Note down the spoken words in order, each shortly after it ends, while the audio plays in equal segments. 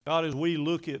God, as we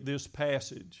look at this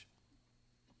passage,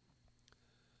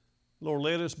 Lord,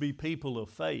 let us be people of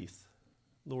faith.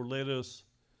 Lord, let us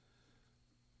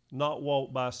not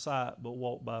walk by sight, but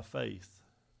walk by faith.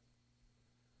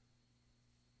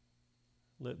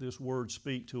 Let this word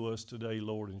speak to us today,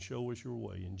 Lord, and show us your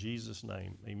way. In Jesus'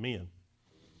 name, amen.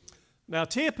 Now,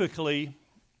 typically,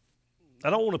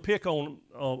 I don't want to pick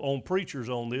on preachers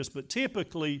on this, but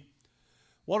typically,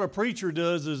 what a preacher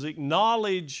does is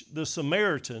acknowledge the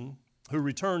Samaritan who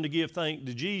returned to give thanks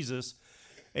to Jesus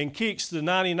and kicks the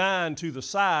 99 to the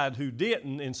side who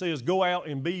didn't and says, go out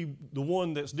and be the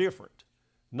one that's different,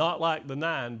 not like the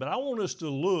 9. But I want us to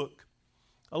look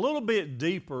a little bit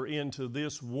deeper into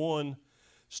this one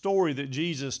story that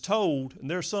Jesus told, and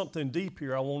there's something deep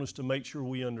here I want us to make sure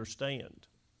we understand.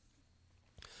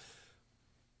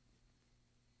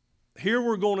 Here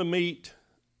we're going to meet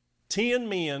 10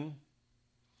 men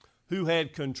who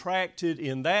had contracted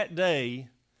in that day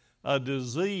a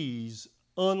disease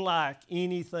unlike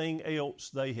anything else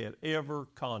they had ever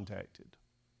contacted.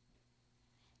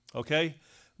 Okay?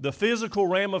 The physical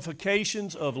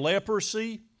ramifications of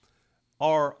leprosy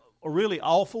are really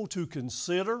awful to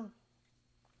consider.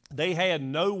 They had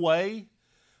no way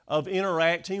of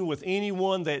interacting with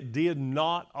anyone that did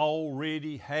not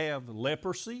already have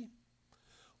leprosy.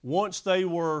 Once they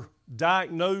were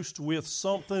diagnosed with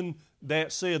something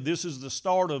that said this is the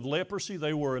start of leprosy,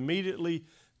 they were immediately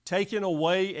taken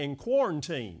away and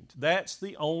quarantined. That's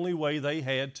the only way they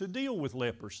had to deal with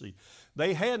leprosy.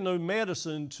 They had no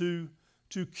medicine to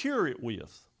cure it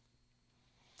with.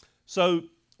 So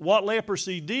what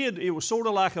leprosy did, it was sort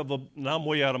of like and I'm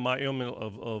way out of my element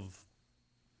of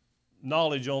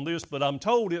knowledge on this, but I'm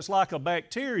told it's like a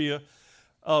bacteria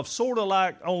of sort of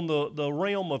like on the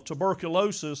realm of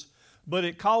tuberculosis, but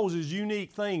it causes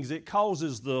unique things. It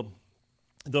causes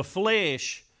the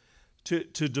flesh to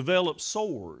develop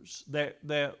sores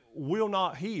that will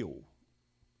not heal.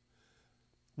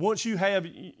 Once you have,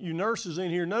 you nurses in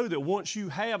here know that once you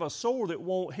have a sore that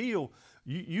won't heal,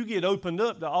 you get opened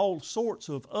up to all sorts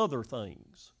of other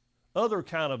things, other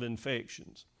kind of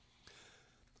infections.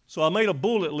 So I made a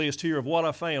bullet list here of what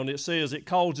I found. It says it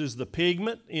causes the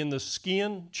pigment in the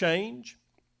skin change.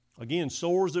 Again,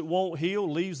 sores that won't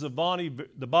heal leaves the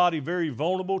body very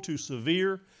vulnerable to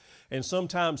severe and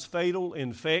sometimes fatal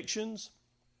infections.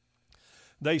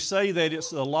 They say that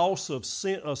it's a loss of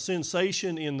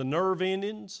sensation in the nerve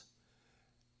endings,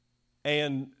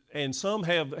 and some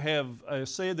have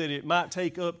said that it might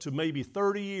take up to maybe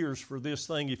 30 years for this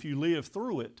thing, if you live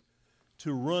through it,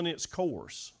 to run its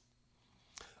course.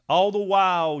 All the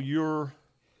while you're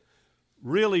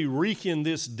really wreaking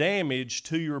this damage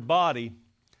to your body,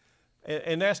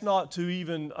 and that's not to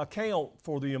even account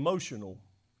for the emotional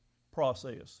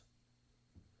process.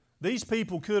 These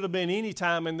people could have been any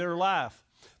time in their life.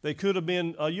 They could have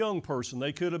been a young person.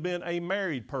 They could have been a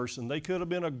married person. They could have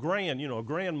been a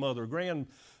grandmother,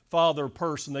 grandfather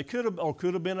person. They could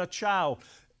have been a child.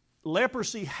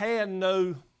 Leprosy had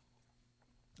no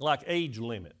age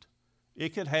limit.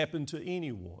 It could happen to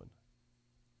anyone.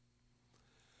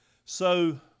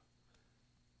 So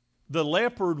the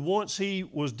leopard, once he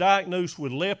was diagnosed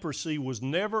with leprosy, was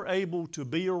never able to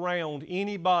be around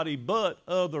anybody but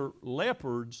other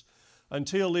leopards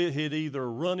until it had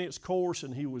either run its course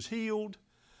and he was healed,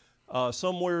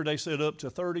 somewhere they said up to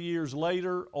 30 years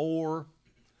later, or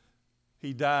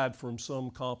he died from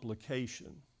some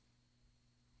complication.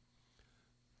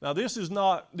 Now this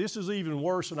is even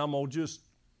worse, and I'm going to just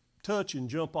touch and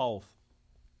jump off.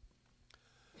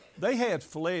 They had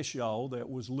flesh, y'all, that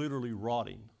was literally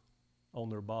rotting on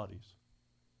their bodies.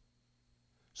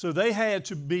 So they had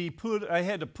to put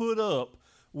up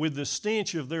with the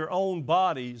stench of their own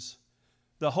bodies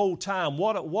the whole time.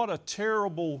 What a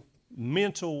terrible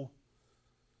mental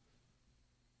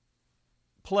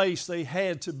place they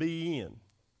had to be in.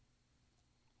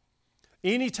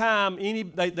 Anytime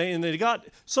they got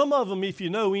some of them, if you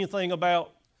know anything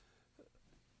about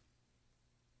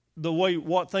the way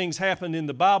what things happened in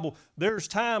the Bible, there's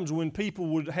times when people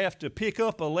would have to pick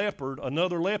up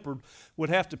another leopard would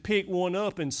have to pick one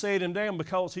up and set him down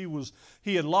because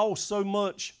he had lost so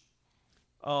much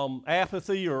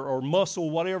apathy or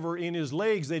muscle, whatever, in his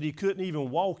legs that he couldn't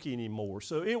even walk anymore.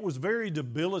 So it was very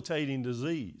debilitating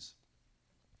disease.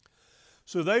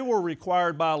 So they were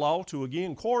required by law to,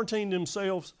 again, quarantine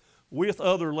themselves with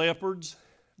other leopards,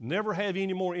 never have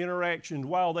any more interactions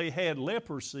while they had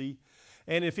leprosy.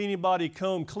 And if anybody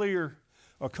come clear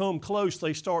or come close,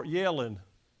 they start yelling,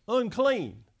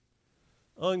 unclean,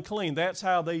 unclean. That's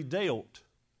how they dealt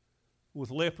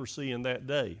with leprosy in that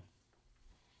day.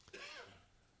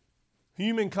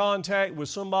 Human contact with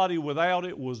somebody without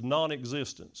it was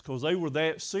non-existent because they were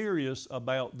that serious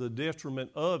about the detriment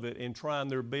of it and trying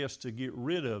their best to get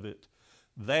rid of it.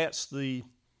 That's the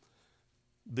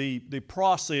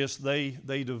process they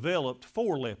developed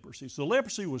for leprosy. So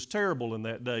leprosy was terrible in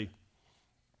that day.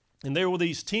 And there were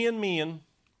these 10 men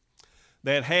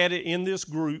that had it in this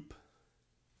group.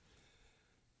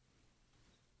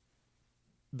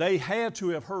 They had to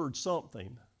have heard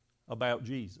something about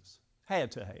Jesus.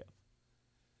 Had to have.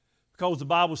 Because the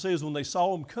Bible says when they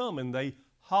saw him coming, they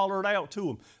hollered out to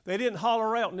him. They didn't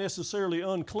holler out necessarily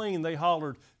unclean. They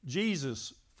hollered,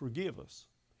 Jesus, forgive us,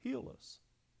 heal us.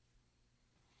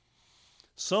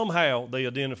 Somehow they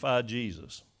identified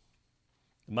Jesus.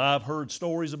 I've heard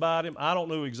stories about him. I don't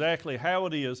know exactly how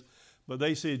it is, but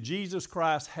they said, Jesus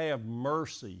Christ, have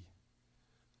mercy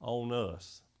on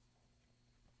us.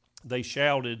 They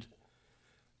shouted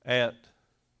at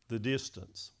the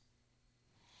distance.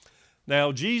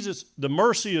 Now, Jesus, the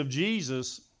mercy of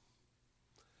Jesus,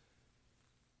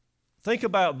 think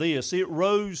about this. It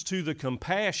rose to the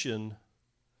compassion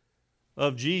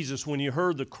of Jesus when you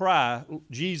heard the cry,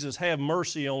 Jesus, have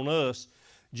mercy on us.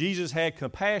 Jesus had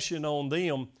compassion on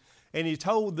them, and he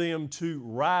told them to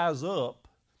rise up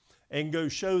and go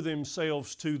show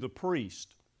themselves to the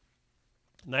priest.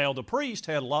 Now, the priest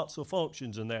had lots of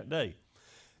functions in that day.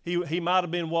 He might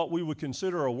have been what we would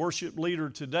consider a worship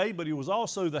leader today, but he was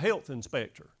also the health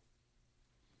inspector.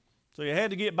 So you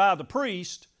had to get by the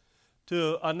priest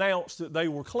to announce that they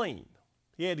were clean.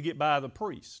 He had to get by the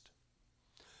priest.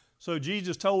 So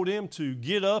Jesus told him to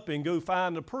get up and go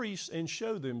find the priest and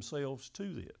show themselves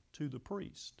to the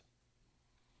priest.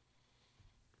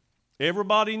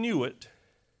 Everybody knew it,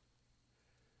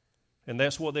 and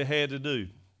that's what they had to do.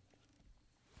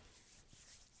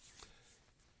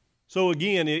 So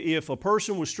again, if a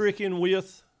person was stricken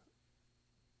with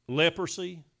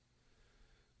leprosy,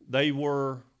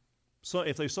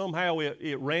 if they somehow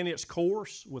it ran its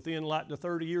course within like the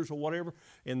 30 years or whatever,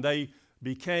 and they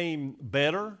became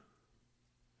better,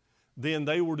 then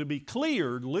they were to be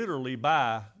cleared literally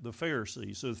by the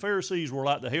Pharisees. So the Pharisees were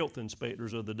like the health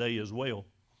inspectors of the day as well.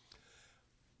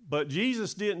 But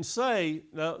Jesus didn't say,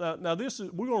 now this is,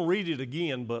 we're going to read it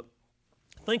again, but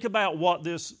think about what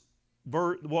these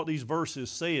verses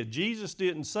said. Jesus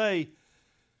didn't say,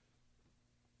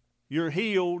 you're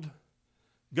healed,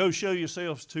 go show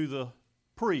yourselves to the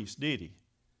priest, did he?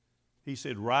 He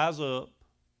said, rise up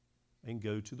and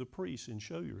go to the priest and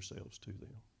show yourselves to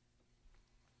them.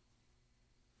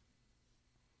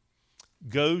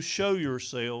 Go show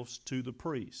yourselves to the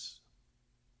priests.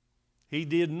 He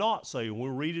did not say, and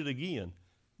we'll read it again,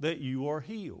 that you are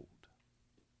healed.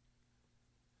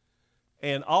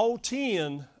 And all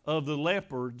 10 of the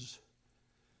lepers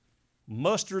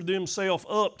mustered themselves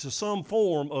up to some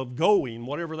form of going,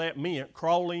 whatever that meant,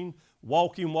 crawling,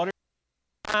 walking, whatever,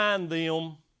 find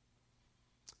them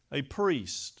a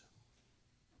priest.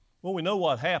 Well, we know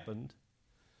what happened.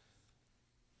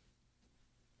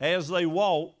 As they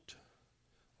walked,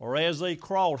 or as they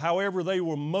crawled, however they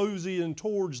were moseying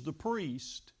towards the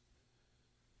priest,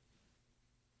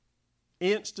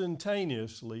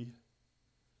 instantaneously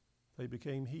they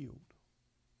became healed.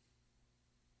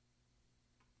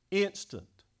 Instant.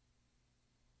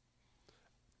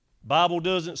 Bible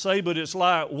doesn't say, but it's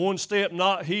like one step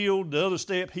not healed, the other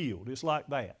step healed. It's like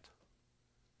that.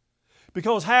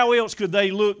 Because how else could they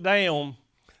look down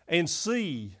and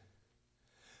see?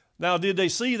 Now, did they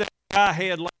see that guy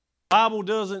had? The Bible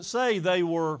doesn't say they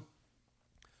were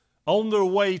on their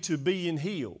way to being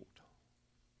healed.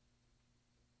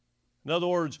 In other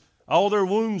words, all their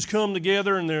wounds come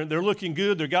together and they're looking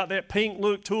good. They've got that pink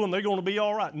look to them. They're going to be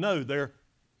all right. No, they're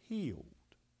healed.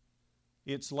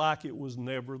 It's like it was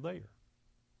never there.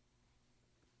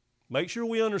 Make sure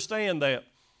we understand that.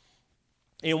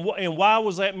 And why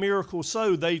was that miracle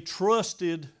so? They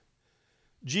trusted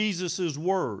Jesus'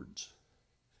 words.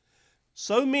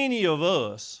 So many of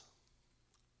us,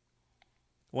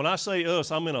 when I say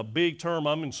us, I'm in a big term,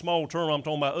 I'm in small term, I'm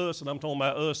talking about us, and I'm talking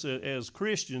about us as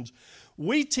Christians.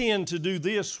 We tend to do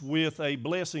this with a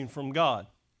blessing from God.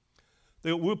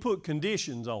 That we'll put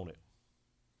conditions on it.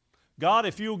 God,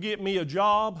 if you'll get me a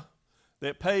job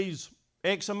that pays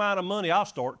X amount of money, I'll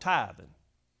start tithing.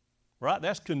 Right?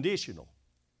 That's conditional.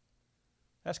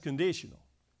 That's conditional.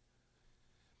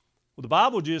 Well, the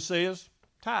Bible just says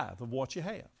tithe of what you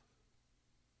have.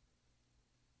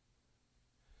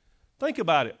 Think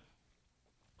about it.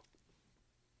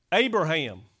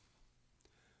 Abraham,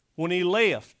 when he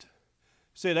left,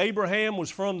 said Abraham was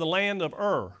from the land of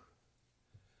Ur.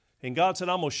 And God said,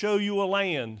 I'm going to show you a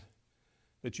land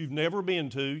that you've never been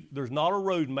to. There's not a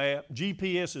road map.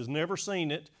 GPS has never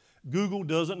seen it. Google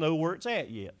doesn't know where it's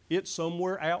at yet. It's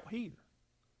somewhere out here.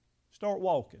 Start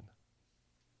walking.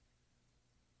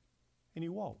 And he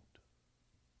walked.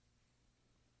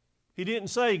 He didn't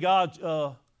say,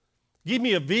 God, give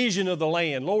me a vision of the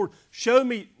land. Lord, show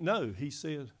me. No, he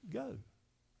said, go.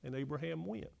 And Abraham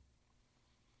went.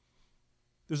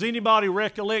 Does anybody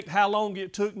recollect how long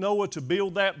it took Noah to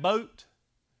build that boat?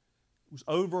 It was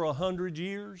over 100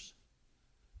 years.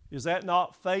 Is that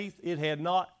not faith? It had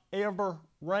not ever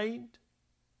rained.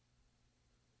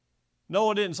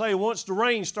 Noah didn't say, once the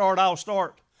rain starts, I'll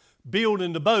start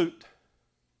building the boat.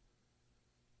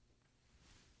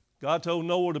 God told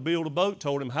Noah to build a boat,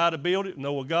 told him how to build it.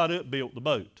 Noah got up, built the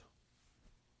boat.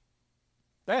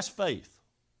 That's faith.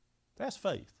 That's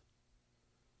faith.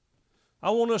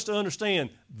 I want us to understand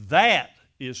that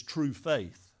is true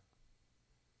faith.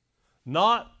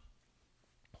 Not,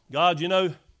 God, you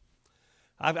know,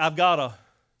 I've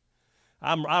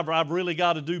really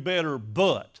got to do better,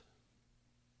 but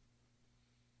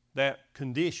that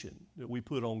condition that we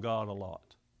put on God a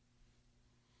lot.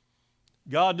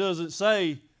 God doesn't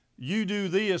say, you do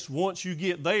this, once you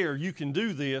get there, you can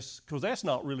do this, because that's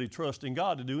not really trusting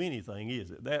God to do anything,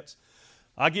 is it?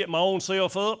 I get my own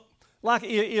self up. Like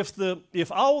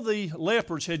if all the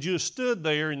lepers had just stood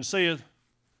there and said,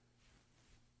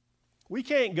 we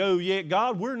can't go yet,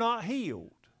 God, we're not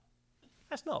healed.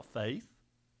 That's not faith.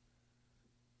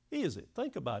 Is it?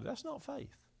 Think about it. That's not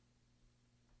faith.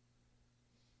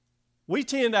 We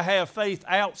tend to have faith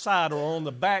outside or on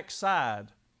the backside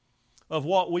of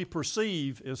what we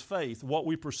perceive as faith, what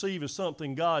we perceive as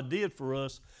something God did for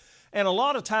us. And a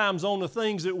lot of times on the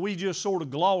things that we just sort of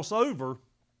gloss over,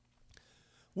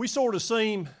 we sort of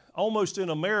seem almost in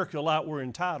America like we're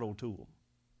entitled to them,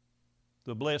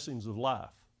 the blessings of life.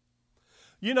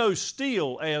 You know,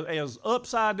 still, as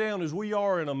upside down as we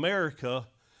are in America,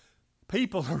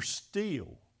 people are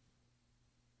still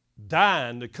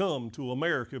dying to come to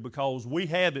America because we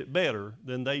have it better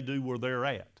than they do where they're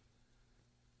at.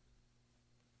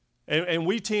 And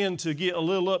we tend to get a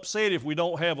little upset if we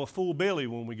don't have a full belly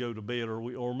when we go to bed,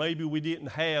 or maybe we didn't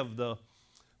have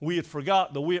we had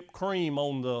forgot the whipped cream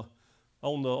on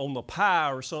the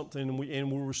pie or something,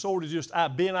 and we were sort of just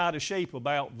bent out of shape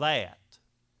about that.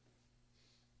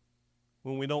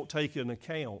 When we don't take into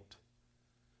account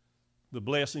the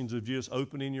blessings of just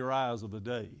opening your eyes of a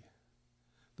day,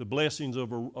 the blessings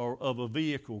of a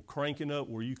vehicle cranking up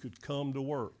where you could come to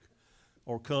work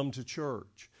or come to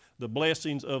church, the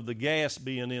blessings of the gas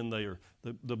being in there,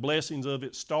 the blessings of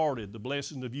it started, the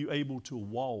blessings of you able to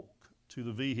walk to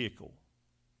the vehicle,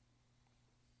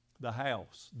 the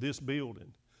house, this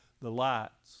building, the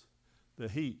lights, the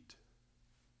heat.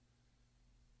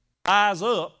 Rise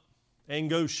up and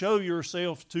go show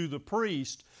yourself to the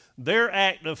priest. Their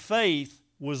act of faith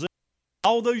was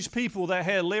all those people that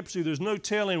had leprosy. There's no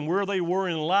telling where they were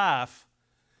in life,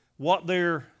 what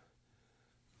their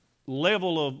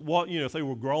level of if they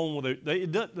were grown with it.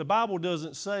 The Bible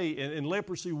doesn't say, and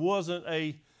leprosy wasn't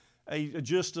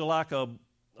just like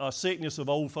a sickness of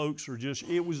old folks, or just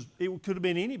it could have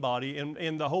been anybody,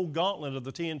 and the whole gauntlet of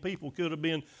the 10 people could have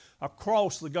been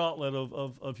across the gauntlet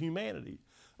of humanity,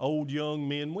 old, young,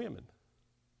 men, women.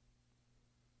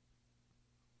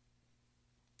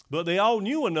 But they all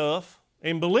knew enough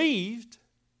and believed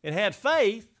and had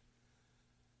faith.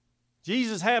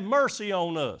 Jesus, have mercy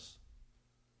on us.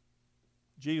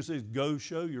 Jesus says, go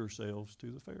show yourselves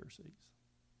to the Pharisees.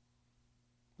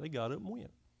 They got up and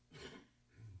went.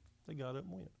 They got up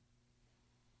and went.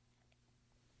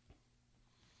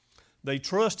 They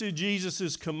trusted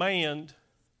Jesus' command.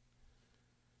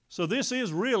 So this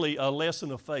is really a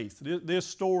lesson of faith. This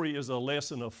story is a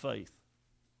lesson of faith.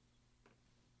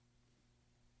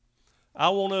 I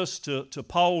want us to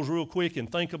pause real quick and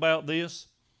think about this.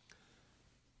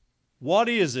 What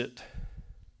is it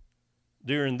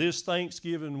during this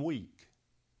Thanksgiving week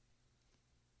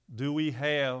do we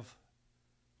have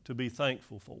to be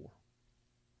thankful for?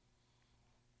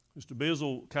 Mr.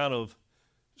 Bizzle kind of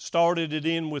started it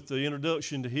in with the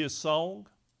introduction to his song.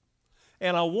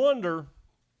 And I wonder,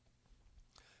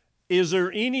 is there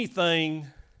anything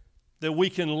that we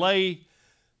can lay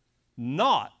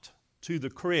not to the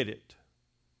credit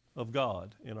of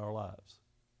God in our lives?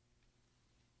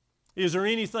 Is there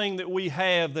anything that we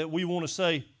have that we want to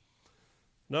say,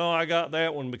 no, I got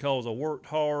that one because I worked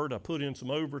hard, I put in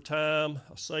some overtime,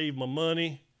 I saved my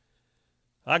money,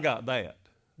 I got that.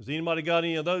 Has anybody got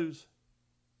any of those?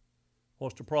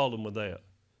 What's the problem with that?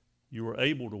 You were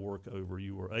able to work over,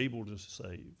 you were able to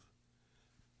save.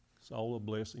 It's all a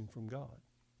blessing from God.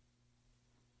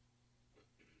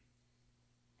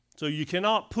 So you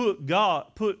cannot put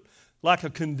like a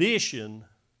condition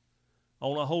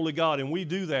on a holy God, and we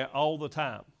do that all the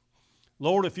time.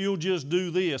 Lord, if you'll just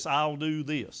do this, I'll do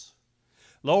this.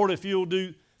 Lord, if you'll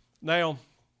do... Now,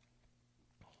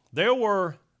 there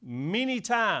were many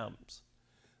times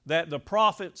that the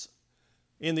prophets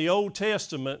in the Old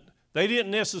Testament, they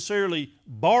didn't necessarily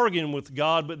bargain with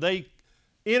God, but they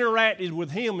interacted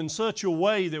with Him in such a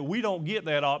way that we don't get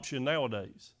that option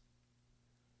nowadays.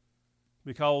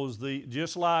 Because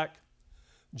just like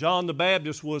John the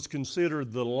Baptist was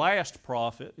considered the last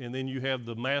prophet, and then you have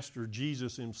the Master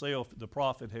Jesus Himself, the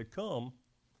prophet had come,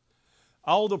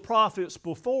 all the prophets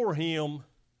before Him,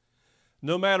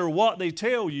 no matter what they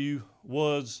tell you,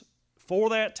 was for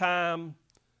that time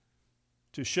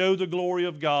to show the glory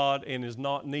of God and is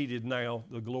not needed now.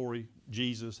 The glory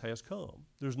Jesus has come.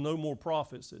 There's no more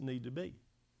prophets that need to be.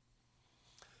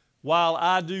 While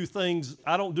I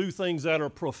don't do things that are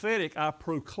prophetic, I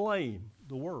proclaim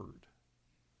the Word.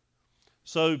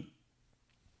 So,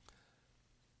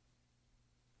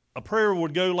 a prayer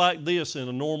would go like this in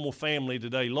a normal family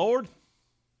today. Lord,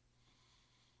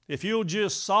 if you'll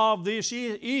just solve this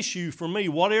issue for me,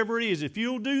 whatever it is, if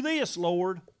you'll do this,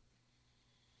 Lord,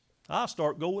 I'll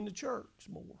start going to church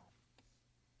more.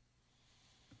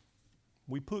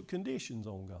 We put conditions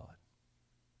on God.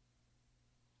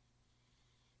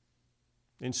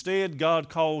 Instead, God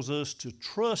calls us to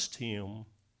trust Him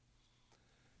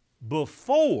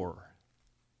before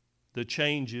the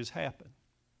changes happen.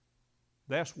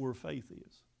 That's where faith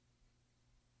is.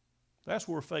 That's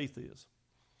where faith is.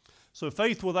 So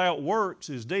faith without works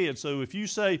is dead. So if you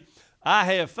say, I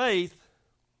have faith,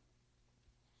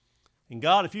 and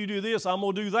God, if you do this, I'm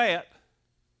going to do that,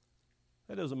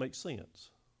 that doesn't make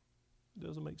sense. It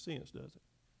doesn't make sense, does it?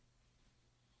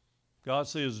 God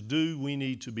says, do, we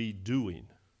need to be doing.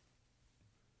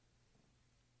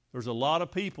 There's a lot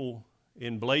of people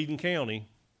in Bladen County,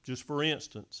 just for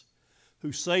instance,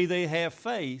 who say they have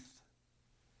faith,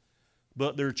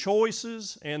 but their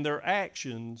choices and their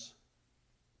actions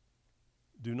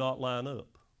do not line up.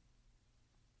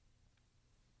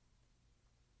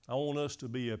 I want us to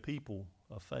be a people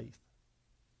of faith.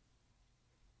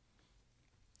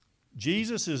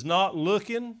 Jesus is not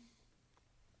looking.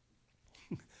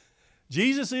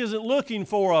 Jesus isn't looking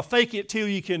for a fake it till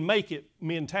you can make it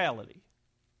mentality.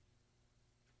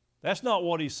 That's not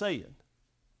what He's saying.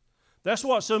 That's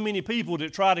what so many people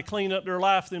that try to clean up their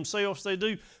life themselves, they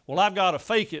do. Well, I've got to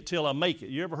fake it till I make it.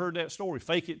 You ever heard that story?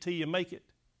 Fake it till you make it.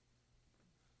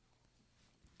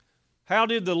 How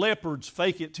did the lepers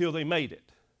fake it till they made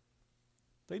it?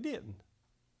 They didn't.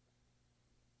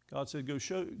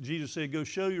 Jesus said, go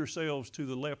show yourselves to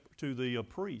the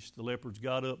priest. The lepers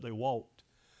got up, they walked.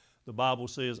 The Bible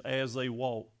says, as they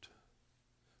walked,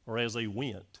 or as they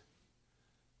went,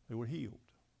 they were healed.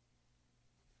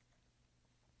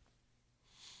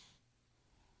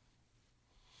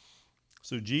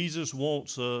 So Jesus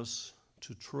wants us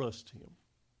to trust Him.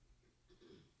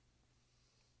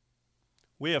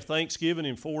 We have Thanksgiving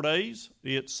in 4 days.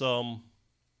 It's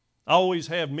I always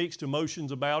have mixed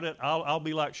emotions about it. I'll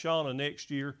be like Shauna next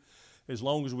year. As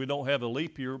long as we don't have a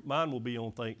leap year, mine will be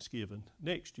on Thanksgiving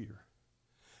next year.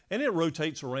 And it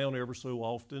rotates around ever so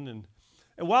often. And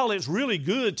while it's really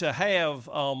good to have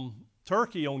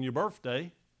turkey on your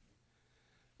birthday,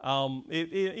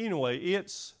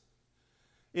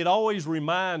 it always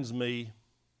reminds me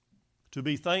to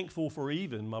be thankful for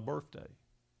even my birthday.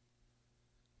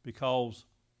 Because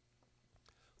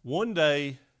one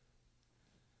day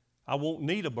I won't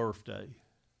need a birthday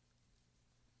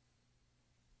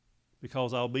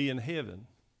because I'll be in heaven.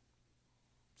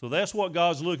 So that's what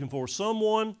God's looking for.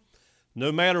 Someone,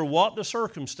 no matter what the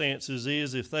circumstances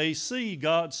is, if they see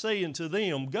God saying to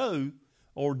them, go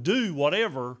or do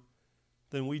whatever,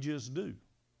 then we just do.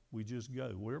 We just go.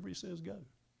 Wherever He says go.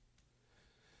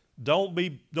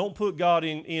 Don't put God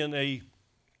in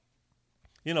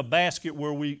a basket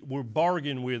where we're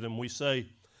bargaining with Him. We say,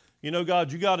 you know,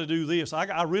 God, you got to do this.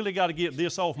 I really got to get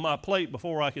this off my plate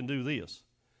before I can do this.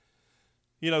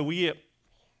 You know, we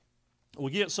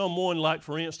get someone like,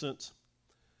 for instance,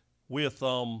 with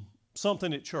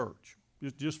something at church.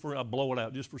 I blow it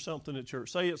out. Just for something at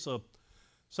church. Say it's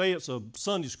a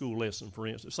Sunday school lesson, for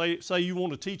instance. Say you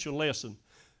want to teach a lesson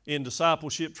in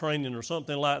discipleship training or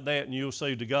something like that, and you'll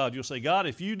say to God, God,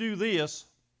 if you do this,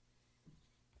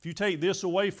 if you take this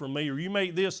away from me, or you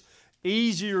make this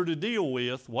easier to deal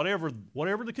with, whatever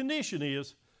the condition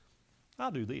is,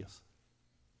 I'll do this.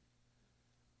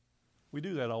 We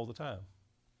do that all the time.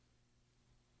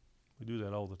 We do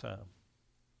that all the time.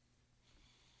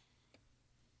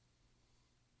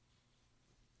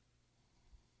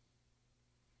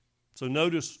 So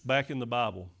notice back in the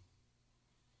Bible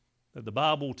that the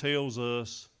Bible tells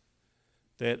us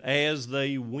that as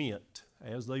they went,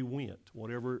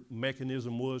 whatever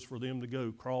mechanism was for them to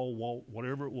go, crawl, walk,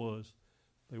 whatever it was,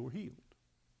 they were healed.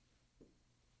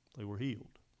 They were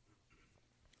healed.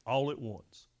 All at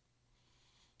once.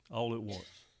 All at once.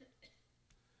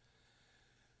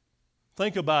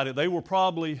 Think about it. They were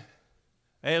probably,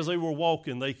 as they were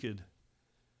walking, they could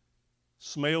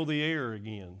smell the air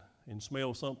again and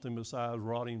smell something besides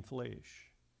rotting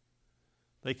flesh.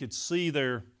 They could see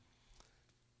their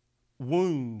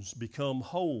wounds become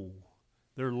whole,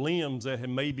 their limbs that had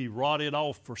maybe rotted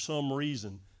off for some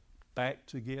reason back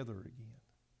together again.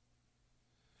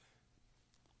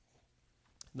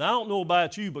 Now, I don't know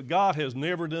about you, but God has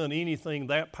never done anything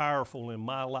that powerful in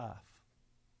my life.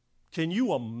 Can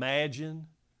you imagine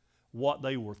what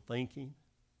they were thinking?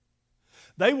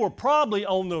 They were probably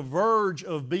on the verge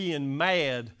of being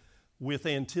mad with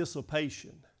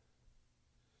anticipation.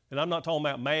 And I'm not talking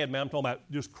about mad, man. I'm talking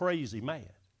about just crazy mad.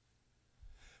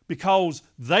 Because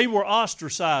they were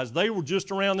ostracized. They were just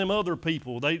around them other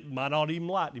people. They might not even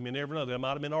like them. You never know. They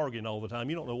might have been arguing all the time.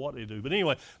 You don't know what they do. But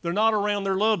anyway, they're not around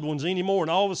their loved ones anymore.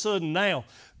 And all of a sudden now,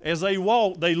 as they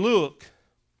walk, they look.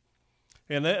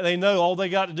 And they know all they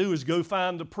got to do is go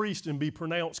find the priest and be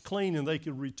pronounced clean, and they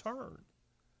could return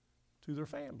to their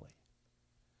family.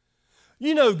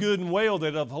 You know good and well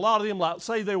that of a lot of them, like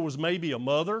say there was maybe a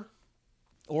mother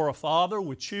or a father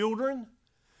with children,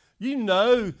 you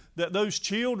know that those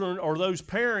children or those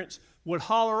parents would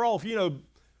holler off,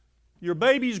 your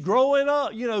baby's growing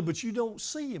up, but you don't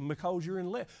see him because you're in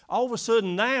left. All of a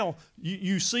sudden now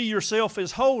you see yourself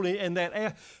as holy, and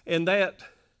that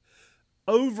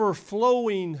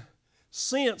overflowing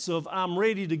sense of I'm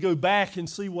ready to go back and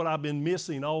see what I've been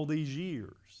missing all these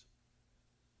years.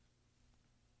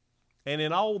 And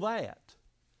in all that,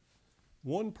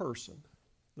 one person,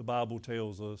 the Bible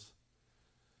tells us,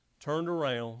 turned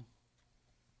around,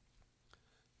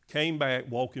 came back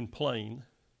walking plain,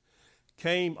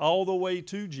 came all the way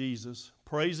to Jesus,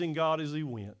 praising God as he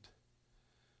went,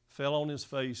 fell on his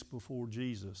face before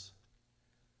Jesus,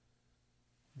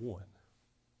 won.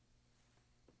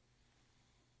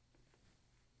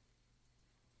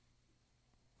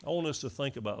 I want us to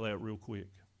think about that real quick.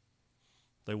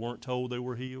 They weren't told they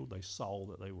were healed. They saw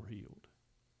that they were healed.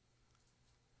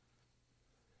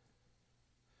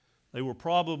 They were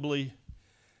probably,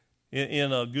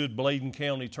 in a good Bladen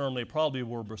County term, they probably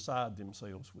were beside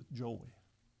themselves with joy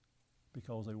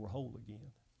because they were whole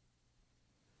again.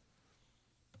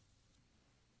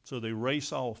 So they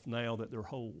race off now that they're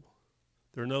whole.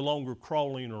 They're no longer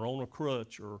crawling or on a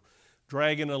crutch or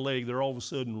dragging a leg. They're all of a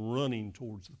sudden running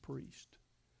towards the priest.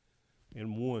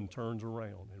 And one turns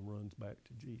around and runs back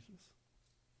to Jesus.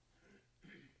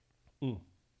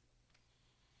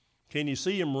 Can you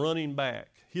see him running back?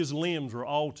 His limbs are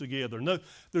all together. No,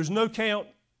 there's no count.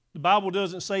 The Bible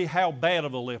doesn't say how bad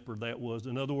of a leper that was.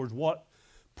 In other words, what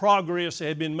progress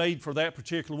had been made for that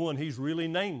particular one. He's really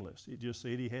nameless. It just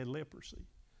said he had leprosy.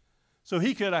 So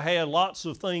he could have had lots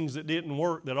of things that didn't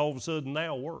work that all of a sudden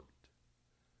now worked.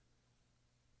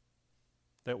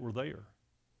 That were there.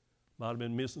 Might have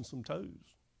been missing some toes.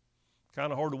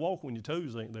 Kind of hard to walk when your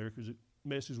toes ain't there because it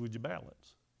messes with your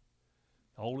balance.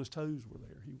 All his toes were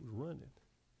there. He was running.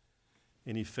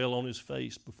 And he fell on his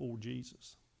face before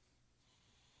Jesus.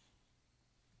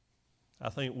 I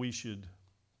think we should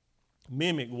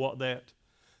mimic what that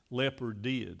leper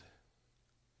did.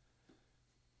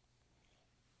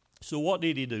 So what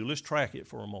did he do? Let's track it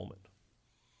for a moment.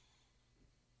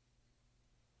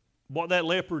 What that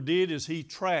leper did is he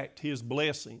tracked his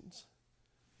blessings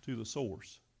to the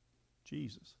source,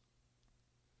 Jesus.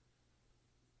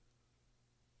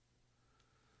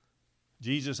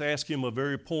 Jesus asked him a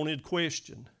very pointed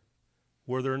question.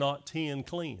 Were there not 10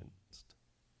 cleansed?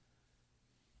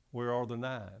 Where are the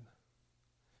 9?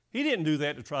 He didn't do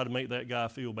that to try to make that guy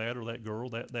feel bad or that girl,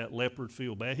 that leopard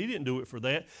feel bad. He didn't do it for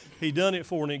that. He done it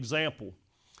for an example.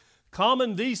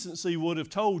 Common decency would have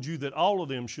told you that all of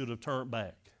them should have turned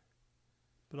back,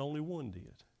 but only one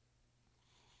did.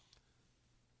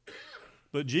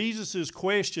 But Jesus'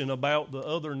 question about the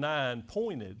other 9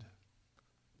 pointed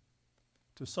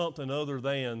to something other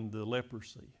than the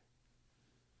leprosy.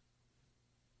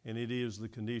 And it is the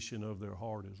condition of their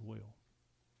heart as well.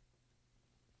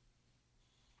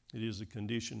 It is the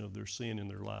condition of their sin in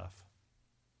their life.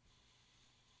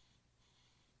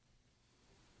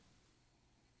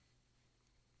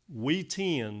 We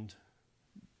tend,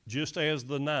 just as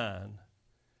the 9,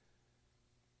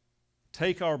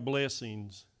 take our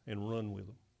blessings and run with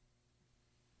them.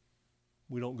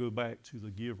 We don't go back to the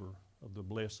giver of the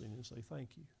blessing and say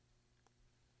thank you.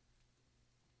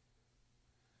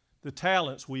 The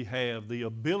talents we have, the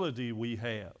ability we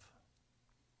have,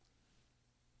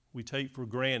 we take for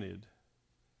granted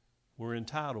we're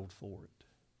entitled for it.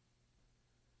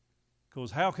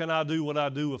 Because how can I do what I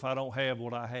do if I don't have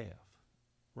what I have?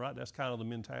 Right? That's kind of the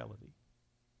mentality.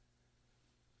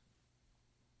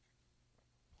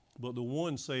 But the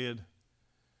one said,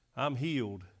 I'm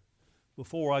healed.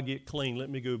 Before I get clean, let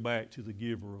me go back to the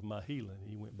giver of my healing.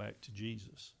 He went back to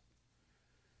Jesus.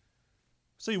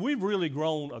 See, we've really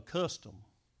grown accustomed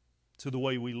to the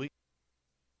way we live.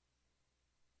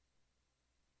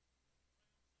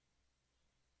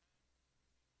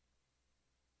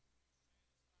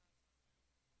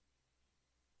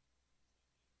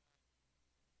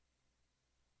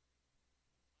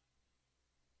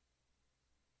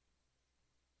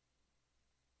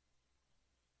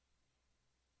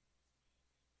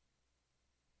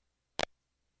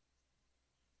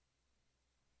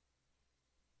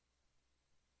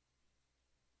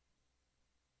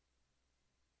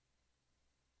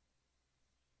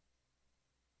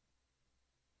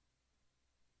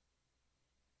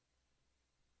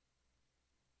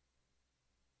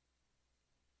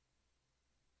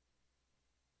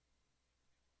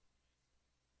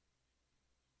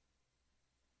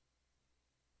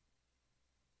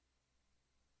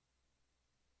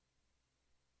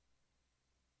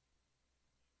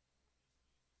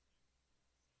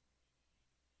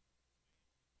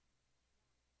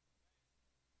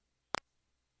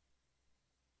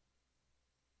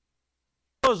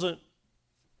 Wasn't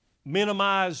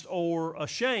minimized or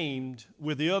ashamed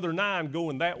with the other 9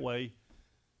 going that way,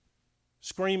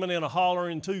 screaming and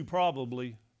hollering too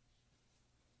probably.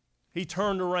 He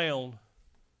turned around.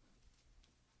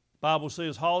 Bible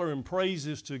says, hollering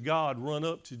praises to God, run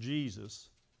up to Jesus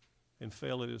and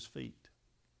fell at his feet,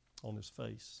 on his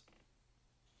face.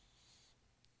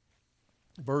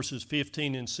 Verses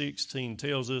 15 and 16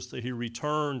 tells us that he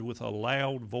returned with a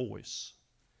loud voice,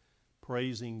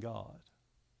 praising God.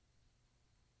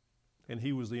 And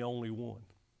he was the only one.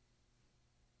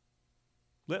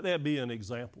 Let that be an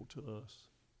example to us.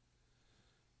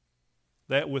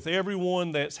 That with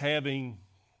everyone that's having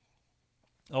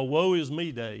a woe is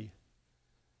me day,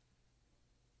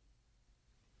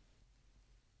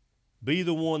 be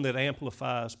the one that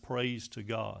amplifies praise to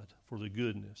God for the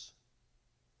goodness.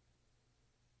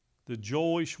 The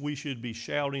joy, we should be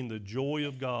shouting the joy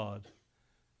of God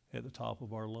at the top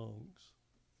of our lungs.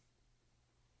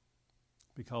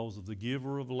 Because of the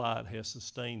giver of light has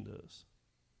sustained us.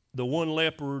 The one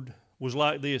leopard was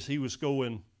like this. He was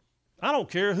going, I don't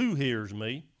care who hears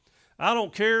me. I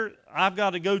don't care. I've got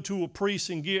to go to a priest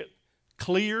and get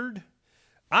cleared.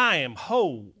 I am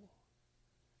whole.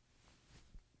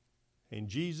 And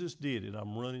Jesus did it.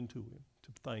 I'm running to him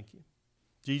to thank him.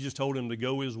 Jesus told him to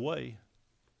go his way,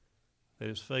 that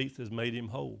his faith has made him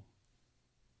whole.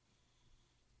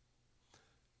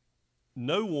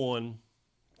 No one,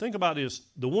 think about this,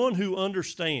 the one who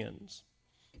understands,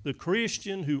 the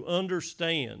Christian who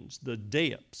understands the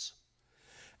depths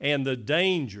and the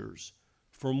dangers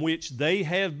from which they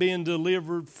have been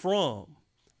delivered from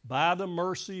by the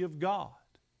mercy of God,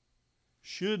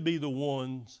 should be the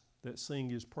ones that sing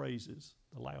his praises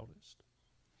the loudest.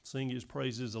 Sing his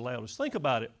praises the loudest. Think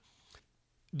about it.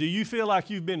 Do you feel like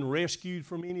you've been rescued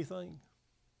from anything?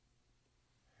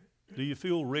 Do you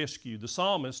feel rescued? The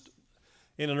psalmist,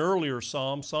 in an earlier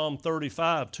psalm, Psalm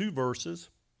 35, 2 verses,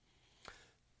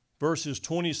 verses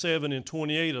 27 and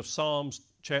 28 of Psalms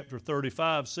chapter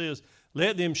 35 says,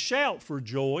 let them shout for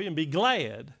joy and be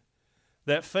glad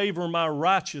that favor my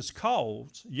righteous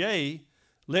cause. Yea,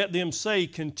 let them say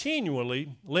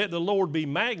continually, let the Lord be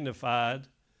magnified,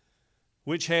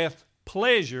 which hath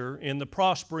pleasure in the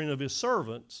prospering of his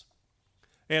servants.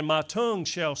 And my tongue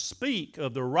shall speak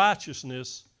of the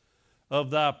righteousness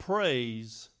of thy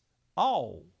praise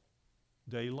all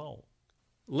day long.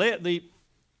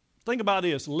 Think about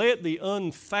this, let the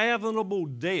unfathomable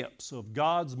depths of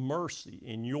God's mercy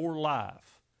in your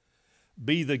life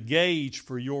be the gauge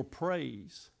for your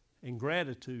praise and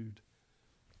gratitude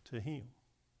to him.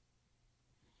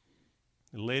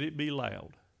 And let it be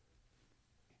loud.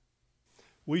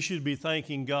 We should be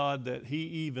thanking God that he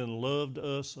even loved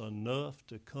us enough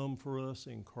to come for us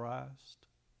in Christ,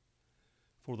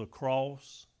 for the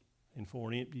cross and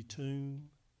for an empty tomb,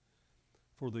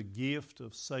 for the gift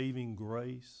of saving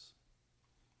grace,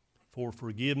 for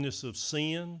forgiveness of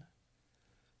sin,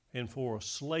 and for a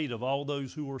slate of all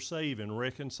those who are saved and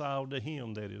reconciled to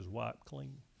him that is wiped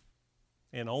clean.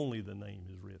 And only the name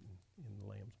is written in the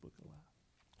Lamb's Book of Life.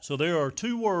 So there are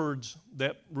 2 words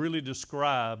that really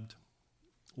described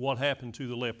what happened to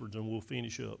the leopards, and we'll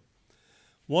finish up.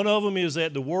 One of them is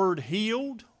that the word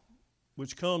healed,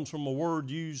 which comes from a word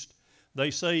used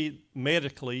They say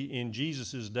medically in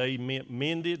Jesus' day meant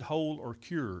mended, whole, or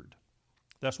cured.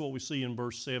 That's what we see in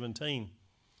verse 17.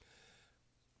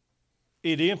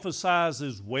 It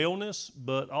emphasizes wellness,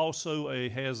 but also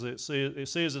it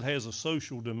says it has a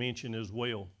social dimension as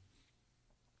well.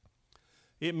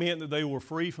 It meant that they were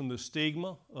free from the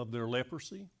stigma of their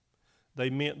leprosy. They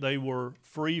meant they were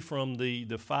free from the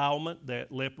defilement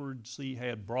that leprosy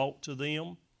had brought to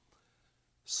them.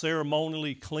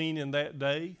 Ceremonially clean in that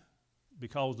day,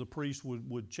 because the priest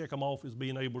would check them off as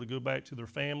being able to go back to their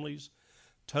families.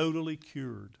 Totally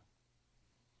cured.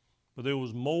 But there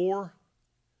was more.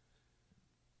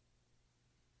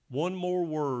 One more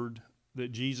word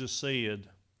that Jesus said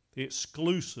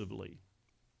exclusively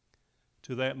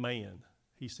to that man.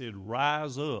 He said,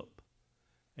 "Rise up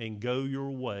and go your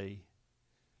way.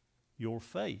 Your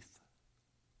faith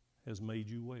has made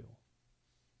you well."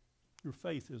 Your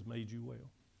faith has made you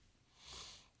well.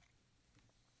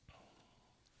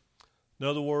 In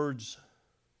other words,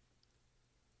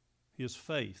 his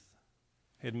faith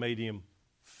had made him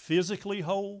physically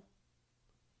whole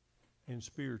and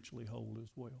spiritually whole as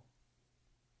well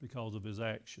because of his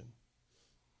action.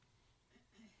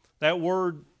 That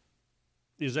word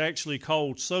is actually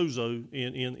called sozo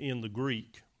in the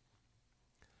Greek,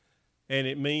 and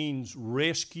it means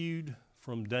rescued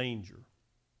from danger.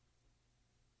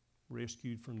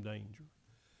 Rescued from danger.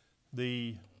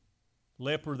 The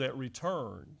leper that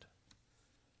returned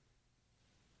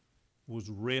was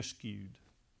rescued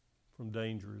from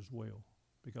danger as well,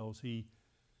 because he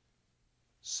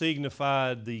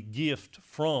signified the gift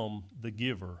from the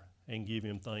giver and give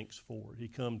him thanks for it. He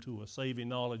come to a saving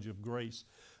knowledge of grace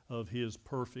of his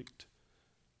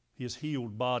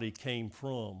healed body came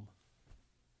from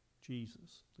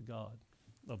Jesus, the God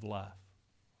of life.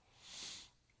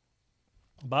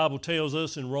 The Bible tells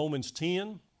us in Romans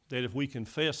 10 that if we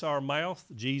confess our mouth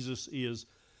Jesus is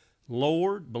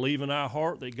Lord, believe in our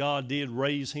heart that God did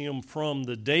raise him from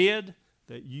the dead,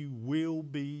 that you will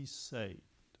be saved.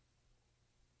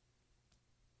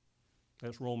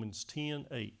 That's Romans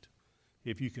 10:8.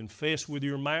 If you confess with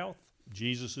your mouth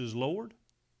Jesus is Lord,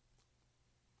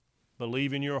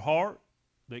 believe in your heart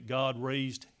that God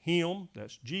raised him,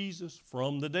 that's Jesus,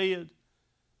 from the dead,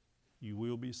 you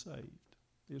will be saved.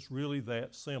 It's really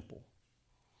that simple.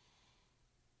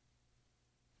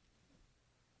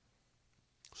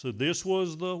 So this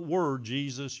was the word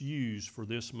Jesus used for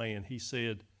this man. He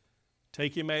said,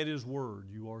 take him at his word.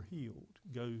 You are healed.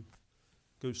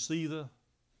 Go see it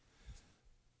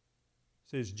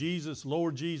says, Jesus,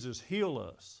 Lord Jesus, heal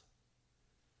us.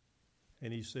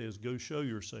 And he says, go show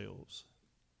yourselves.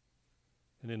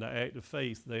 And in the act of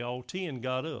faith, they all 10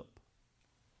 got up.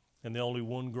 And the only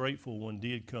one grateful one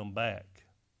did come back.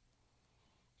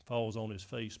 Falls on his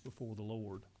face before the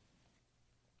Lord.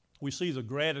 We see the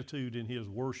gratitude in his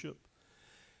worship,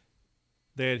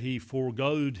 that he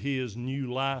forgoed his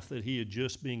new life that he had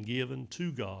just been given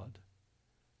to God.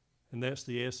 And that's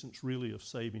the essence really of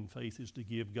saving faith, is to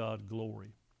give God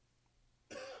glory.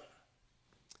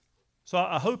 So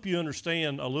I hope you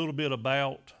understand a little bit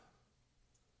about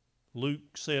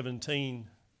Luke 17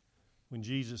 when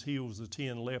Jesus heals the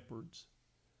 10 lepers.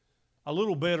 A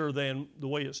little better than the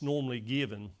way it's normally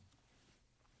given,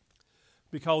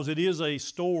 because it is a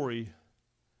story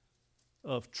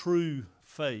of true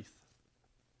faith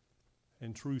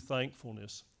and true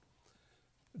thankfulness.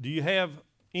 Do you have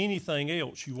anything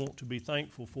else you want to be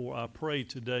thankful for? I pray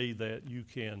today that you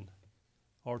can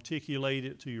articulate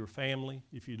it to your family.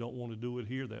 If you don't want to do it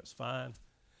here, that's fine.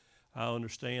 I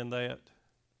understand that.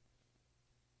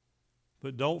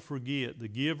 But don't forget, the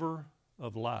giver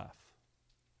of life,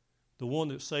 the one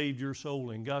that saved your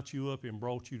soul and got you up and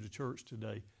brought you to church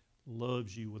today,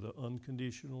 loves you with an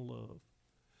unconditional love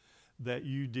that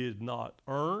you did not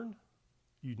earn.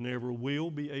 You never will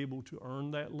be able to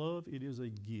earn that love. It is a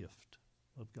gift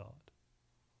of God.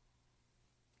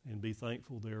 And be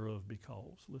thankful thereof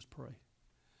because. Let's pray.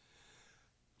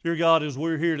 Dear God, as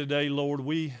we're here today, Lord,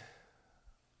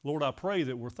 I pray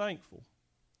that we're thankful.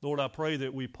 Lord, I pray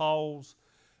that we pause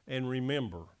and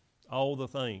remember all the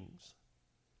things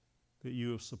that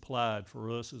you have supplied for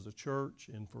us as a church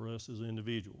and for us as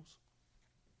individuals.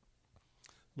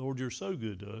 Lord, you're so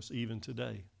good to us even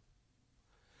today.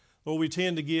 Lord, we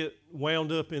tend to get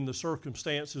wound up in the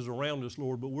circumstances around us,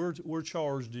 Lord, but we're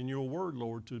charged in your word,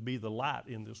 Lord, to be the light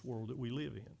in this world that we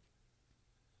live in.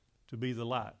 To be the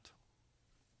light.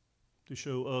 To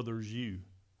show others you,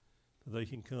 that they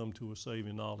can come to a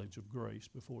saving knowledge of grace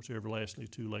before it's everlastingly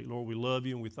too late. Lord, we love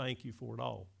you and we thank you for it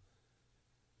all.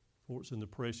 For it's in the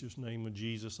precious name of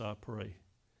Jesus I pray.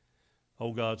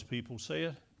 All God's people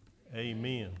said,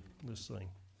 amen. Let's sing.